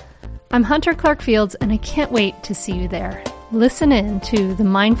children. I'm Hunter Clark Fields, and I can't wait to see you there. Listen in to the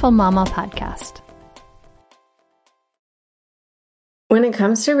Mindful Mama podcast. When it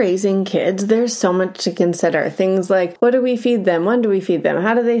comes to raising kids, there's so much to consider. Things like, what do we feed them? When do we feed them?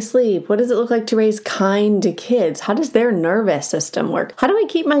 How do they sleep? What does it look like to raise kind kids? How does their nervous system work? How do I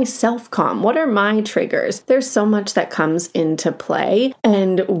keep myself calm? What are my triggers? There's so much that comes into play,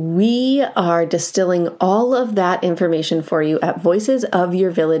 and we are distilling all of that information for you at Voices of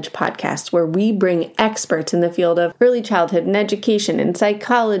Your Village podcast, where we bring experts in the field of early childhood and education and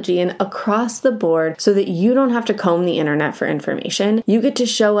psychology and across the board so that you don't have to comb the internet for information. You get to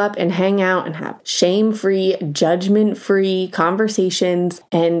show up and hang out and have shame-free, judgment-free conversations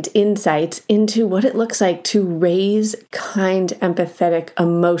and insights into what it looks like to raise kind, empathetic,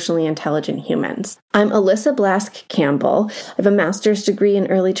 emotionally intelligent humans. I'm Alyssa Blask Campbell. I have a master's degree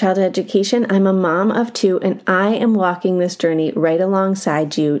in early childhood education. I'm a mom of 2, and I am walking this journey right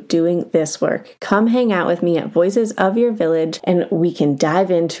alongside you doing this work. Come hang out with me at Voices of Your Village, and we can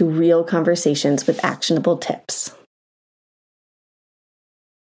dive into real conversations with actionable tips.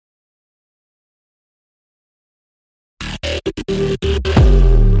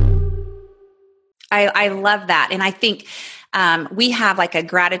 I love that. And I think we have like a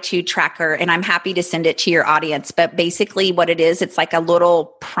gratitude tracker, and I'm happy to send it to your audience. But basically what it is, it's like a little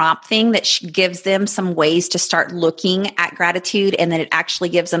prompt thing that gives them some ways to start looking at gratitude. And then it actually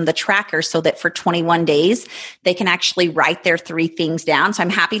gives them the tracker so that for 21 days, they can actually write their 3 things down. So I'm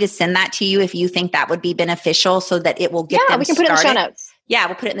happy to send that to you if you think that would be beneficial so that it will get them we can put started. it in the show notes. Yeah,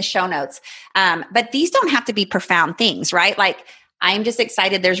 we'll put it in the show notes. But these don't have to be profound things, right? Like, I'm just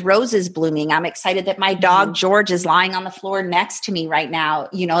excited there's roses blooming. I'm excited that my dog George is lying on the floor next to me right now,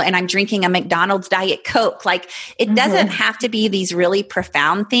 and I'm drinking a McDonald's Diet Coke. Like, it doesn't have to be these really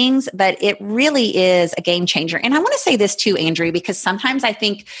profound things, but it really is a game changer. And I want to say this too, Andrea, because sometimes I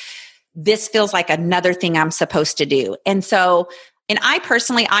think this feels like another thing I'm supposed to do. And I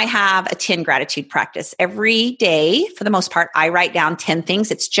personally, I have a 10 gratitude practice. Every day, for the most part, I write down 10 things.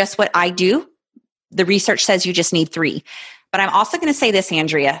 It's just what I do. The research says you just need 3. But I'm also going to say this,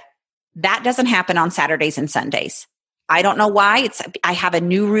 Andrea, that doesn't happen on Saturdays and Sundays. I don't know why. I have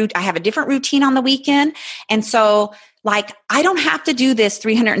a different routine on the weekend. And so I don't have to do this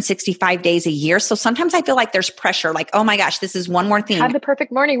 365 days a year. So sometimes I feel like there's pressure, like, oh my gosh, this is one more thing. Have the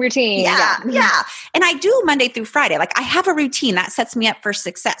perfect morning routine. Yeah. And I do Monday through Friday. Like, I have a routine that sets me up for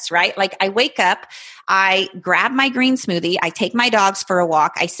success, right? Like, I wake up, I grab my green smoothie, I take my dogs for a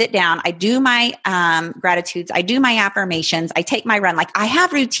walk, I sit down, I do my gratitudes, I do my affirmations, I take my run. Like, I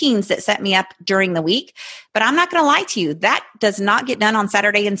have routines that set me up during the week, but I'm not going to lie to you. That does not get done on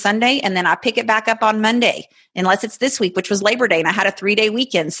Saturday and Sunday. And then I pick it back up on Monday, unless it's this week, which was Labor Day, and I had a 3-day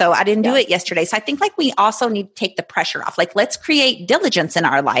weekend. So I didn't do it yesterday. So I think we also need to take the pressure off. Like, let's create diligence in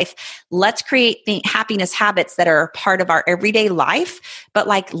our life. Let's create the happiness habits that are part of our everyday life. But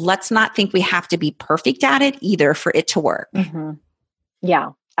let's not think we have to be perfect at it either for it to work. Mm-hmm.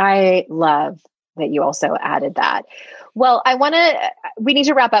 Yeah. I love that you also added that. Well, we need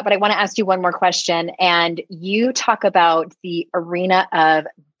to wrap up, but I want to ask you one more question. And you talk about the arena of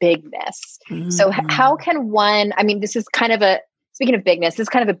bigness. Mm-hmm. So how can this is kind of speaking of bigness, this is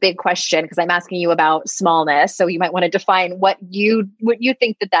kind of a big question because I'm asking you about smallness. So you might want to define what you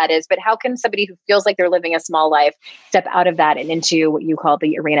think that is, but how can somebody who feels like they're living a small life step out of that and into what you call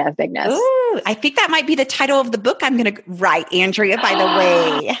the arena of bigness? Ooh, I think that might be the title of the book I'm going to write, Andrea, by the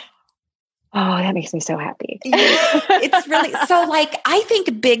way. Oh, that makes me so happy. It's really, I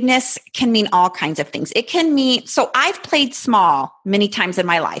think bigness can mean all kinds of things. It can mean, so I've played small many times in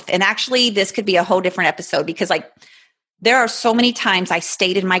my life. And actually this could be a whole different episode because there are so many times I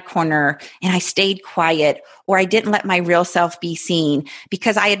stayed in my corner and I stayed quiet, or I didn't let my real self be seen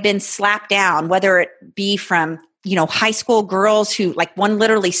because I had been slapped down, whether it be from high school girls who one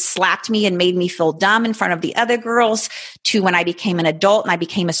literally slapped me and made me feel dumb in front of the other girls, to when I became an adult and I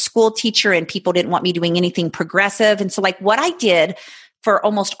became a school teacher and people didn't want me doing anything progressive. And so what I did for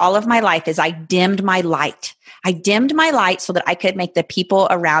almost all of my life is I dimmed my light. I dimmed my light so that I could make the people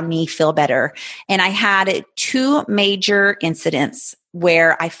around me feel better. And I had 2 major incidents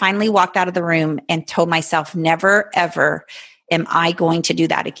where I finally walked out of the room and told myself, never, ever am I going to do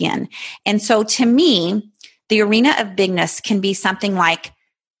that again. And so to me, the arena of bigness can be something like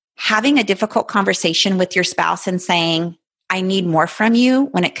having a difficult conversation with your spouse and saying, I need more from you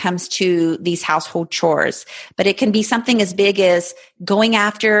when it comes to these household chores. But it can be something as big as going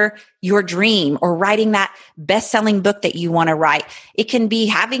after your dream or writing that best-selling book that you want to write. It can be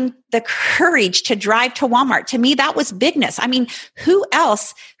having the courage to drive to Walmart. To me, that was bigness. I mean, who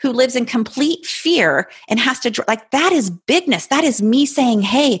else who lives in complete fear and has to, that is bigness. That is me saying,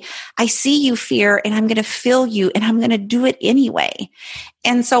 hey, I see you, fear, and I'm going to feel you and I'm going to do it anyway.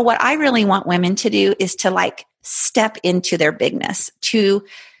 And so what I really want women to do is to step into their bigness, to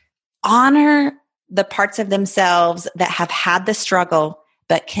honor the parts of themselves that have had the struggle,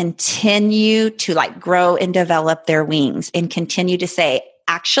 but continue to like grow and develop their wings and continue to say,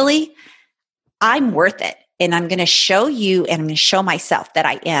 actually, I'm worth it. And I'm going to show you and I'm going to show myself that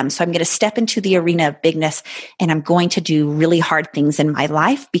I am. So I'm going to step into the arena of bigness and I'm going to do really hard things in my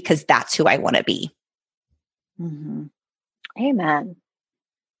life because that's who I want to be. Mm-hmm. Amen.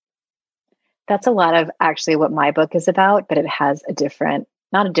 That's a lot of actually what my book is about, but it has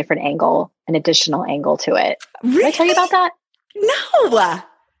not a different angle, an additional angle to it. Really? Did I tell you about that? No.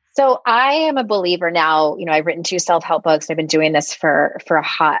 So I am a believer now. I've written 2 self-help books. I've been doing this for a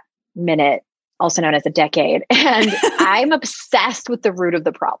hot minute, also known as a decade. And I'm obsessed with the root of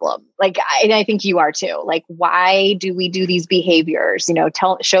the problem. And I think you are too. Like, why do we do these behaviors?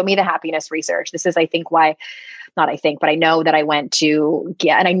 Show me the happiness research. This is, but I know that I went to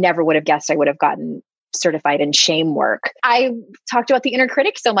get, and I never would have guessed I would have gotten certified in shame work. I talked about the inner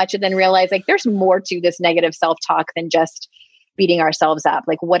critic so much and then realized there's more to this negative self-talk than just beating ourselves up.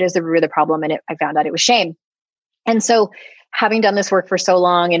 What is the root of the problem? And I found out it was shame. And so having done this work for so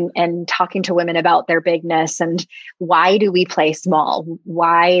long and talking to women about their bigness and why do we play small?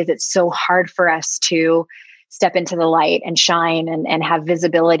 Why is it so hard for us to step into the light and shine and have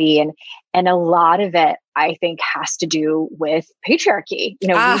visibility? And a lot of it, I think, has to do with patriarchy.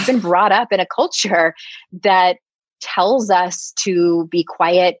 We've been brought up in a culture that tells us to be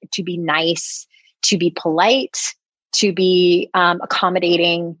quiet, to be nice, to be polite, to be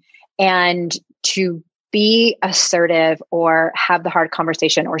accommodating, and to be assertive or have the hard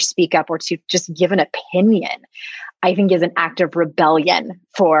conversation or speak up or to just give an opinion, I think is an act of rebellion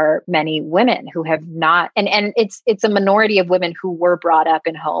for many women who have not, and it's a minority of women who were brought up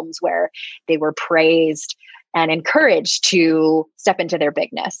in homes where they were praised and encouraged to step into their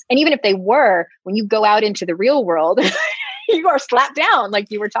bigness. And even if they were, when you go out into the real world, you are slapped down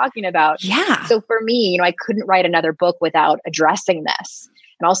like you were talking about. Yeah. So for me, I couldn't write another book without addressing this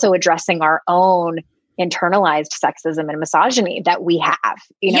and also addressing our own internalized sexism and misogyny that we have,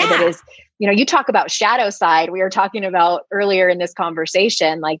 that is, you talk about shadow side. We were talking about earlier in this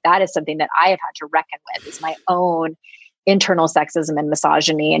conversation, that is something that I have had to reckon with, is my own internal sexism and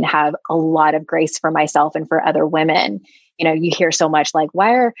misogyny, and have a lot of grace for myself and for other women. You hear so much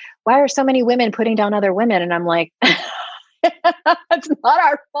why are so many women putting down other women? And I'm like, it's not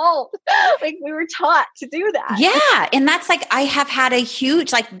our fault. We were taught to do that. Yeah. And that's I have had a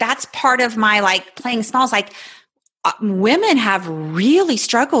huge, that's part of my playing smalls. Women have really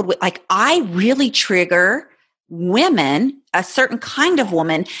struggled with, I really trigger women, a certain kind of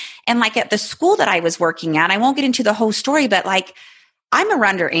woman. And at the school that I was working at, I won't get into the whole story, but I'm a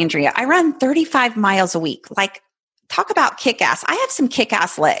runner, Andrea. I run 35 miles a week. Talk about kick-ass. I have some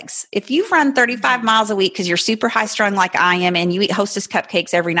kick-ass legs. If you run 35 miles a week because you're super high-strung like I am and you eat Hostess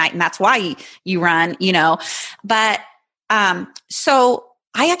cupcakes every night and that's why you run, But so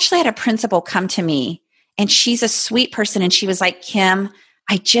I actually had a principal come to me and she's a sweet person and she was like, Kim,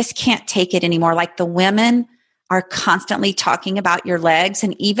 I just can't take it anymore. The women are constantly talking about your legs.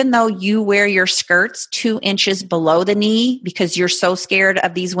 And even though you wear your skirts 2 inches below the knee because you're so scared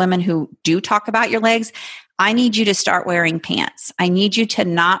of these women who do talk about your legs, I need you to start wearing pants. I need you to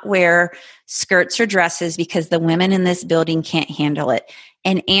not wear skirts or dresses because the women in this building can't handle it.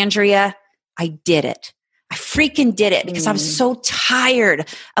 And Andrea, I did it. I freaking did it because I was so tired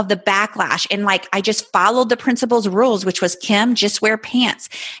of the backlash. And I just followed the principal's rules, which was, Kim, just wear pants.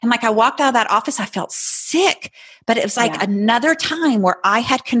 And I walked out of that office, I felt sick, but it was another time where I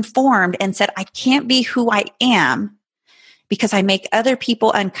had conformed and said, I can't be who I am because I make other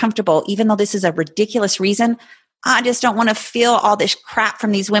people uncomfortable, even though this is a ridiculous reason. I just don't want to feel all this crap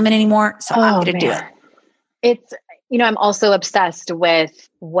from these women anymore. So I'm going to do it. It's, I'm also obsessed with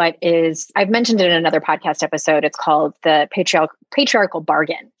I've mentioned it in another podcast episode. It's called the patriarchal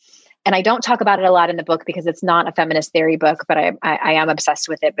bargain. And I don't talk about it a lot in the book because it's not a feminist theory book, but I am obsessed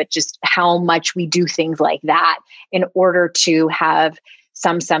with it. But just how much we do things like that in order to have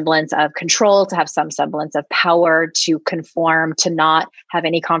some semblance of control, to have some semblance of power, to conform, to not have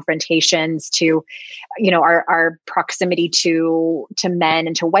any confrontations, to, our proximity to men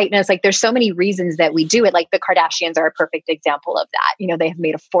and to whiteness. There's so many reasons that we do it. The Kardashians are a perfect example of that. They have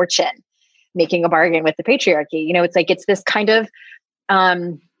made a fortune making a bargain with the patriarchy. It's this kind of,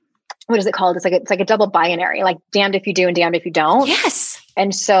 what is it called? It's like a double binary, damned if you do and damned if you don't. Yes.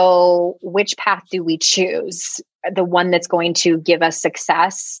 And so which path do we choose? The one that's going to give us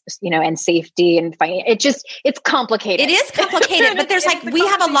success, and safety and it's complicated. It is complicated, but there's we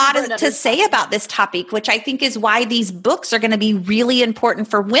have a lot to say about this topic, which I think is why these books are going to be really important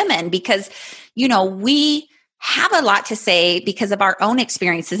for women because, we have a lot to say because of our own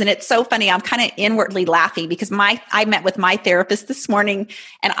experiences. And it's so funny. I'm kind of inwardly laughing because I met with my therapist this morning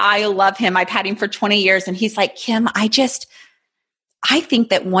and I love him. I've had him for 20 years and he's like, Kim, I think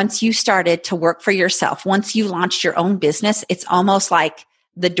that once you started to work for yourself, once you launched your own business, it's almost like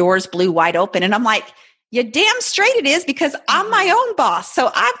the doors blew wide open. And I'm like, you damn straight it is, because I'm my own boss.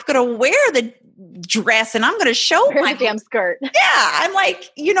 So I'm going to wear the dress and I'm going to show my damn skirt. Yeah. I'm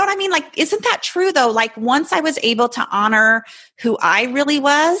like, you know what I mean? Like, isn't that true though? Like once I was able to honor who I really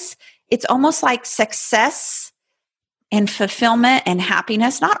was, it's almost like success and fulfillment and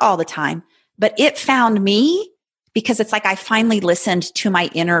happiness, not all the time, but it found me because it's like I finally listened to my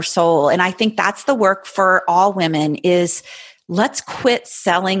inner soul. And I think that's the work for all women is let's quit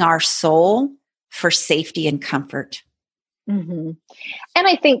selling our soul for safety and comfort. Mm-hmm. And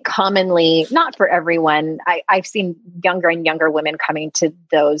I think commonly, not for everyone, I've seen younger and younger women coming to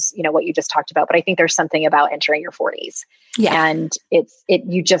those, what you just talked about, but I think there's something about entering your 40s. Yeah. And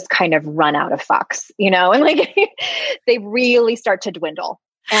you just kind of run out of fucks, and like they really start to dwindle.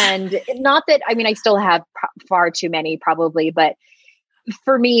 And not that, I still have far too many probably, but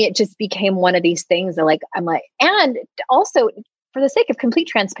for me, it just became one of these things that and also for the sake of complete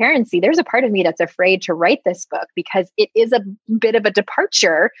transparency, there's a part of me that's afraid to write this book because it is a bit of a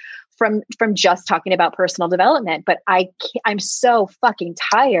departure from just talking about personal development. But I'm so fucking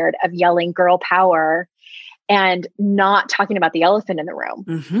tired of yelling girl power and not talking about the elephant in the room.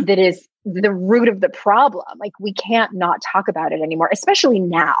 Mm-hmm. That is the root of the problem. Like we can't not talk about it anymore, especially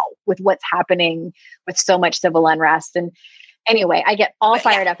now with what's happening with so much civil unrest. And anyway, I get all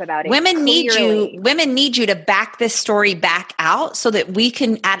fired up about it. Women need you to back this story back out so that we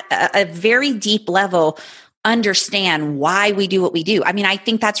can, at a very deep level, understand why we do what we do. I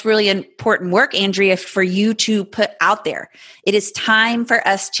think that's really important work, Andrea, for you to put out there. It is time for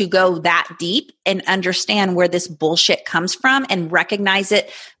us to go that deep and understand where this bullshit comes from and recognize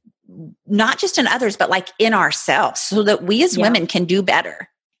it, not just in others, but like in ourselves so that we as women can do better.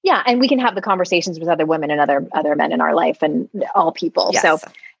 Yeah. And we can have the conversations with other women and other men in our life and all people. Yes. So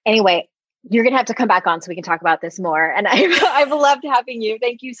anyway, you're going to have to come back on so we can talk about this more. And I've loved having you.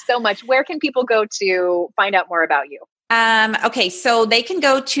 Thank you so much. Where can people go to find out more about you? Okay. So they can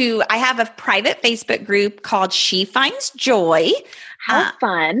go to, I have a private Facebook group called She Finds Joy. How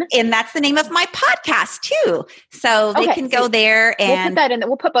fun. And that's the name of my podcast too. So they can go there and we'll put that in.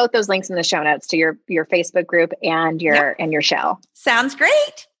 We'll put both those links in the show notes to your Facebook group and your show. Sounds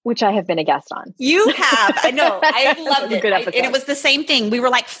great. Which I have been a guest on. You have. I know. I loved it. And it was the same thing. We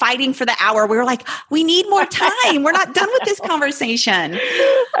were like fighting for the hour. We were like, we need more time. We're not done with this conversation.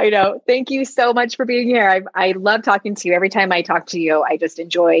 I know. Thank you so much for being here. I love talking to you. Every time I talk to you, I just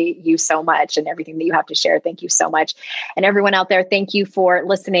enjoy you so much and everything that you have to share. Thank you so much. And everyone out there, thank you for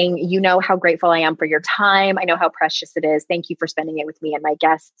listening. You know how grateful I am for your time. I know how precious it is. Thank you for spending it with me and my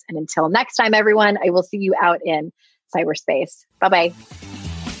guests. And until next time, everyone, I will see you out in cyberspace. Bye-bye.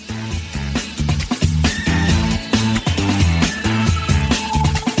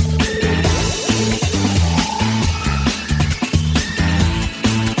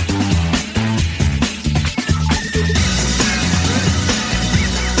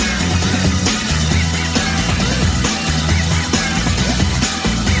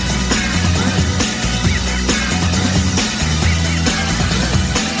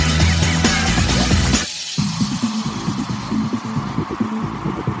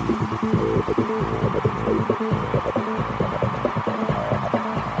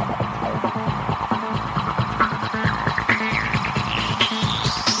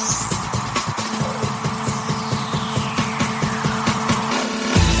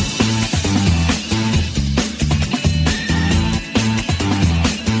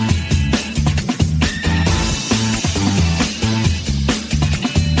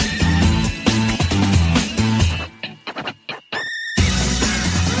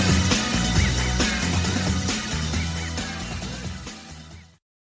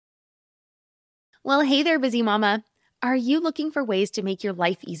 Well, hey there, busy mama. Are you looking for ways to make your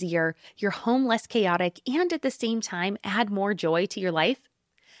life easier, your home less chaotic, and at the same time add more joy to your life?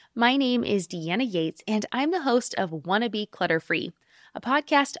 My name is Deanna Yates, and I'm the host of Wannabe Clutter-Free, a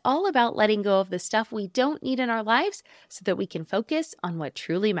podcast all about letting go of the stuff we don't need in our lives so that we can focus on what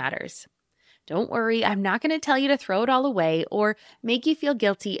truly matters. Don't worry, I'm not going to tell you to throw it all away or make you feel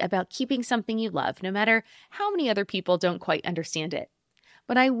guilty about keeping something you love, no matter how many other people don't quite understand it.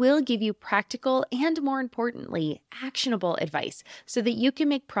 But I will give you practical and, more importantly, actionable advice so that you can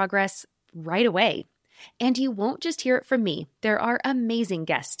make progress right away. And you won't just hear it from me. There are amazing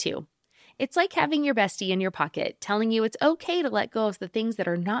guests too. It's like having your bestie in your pocket telling you it's okay to let go of the things that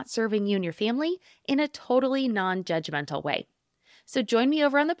are not serving you and your family in a totally non-judgmental way. So join me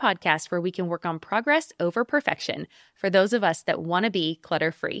over on the podcast where we can work on progress over perfection for those of us that want to be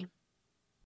clutter-free.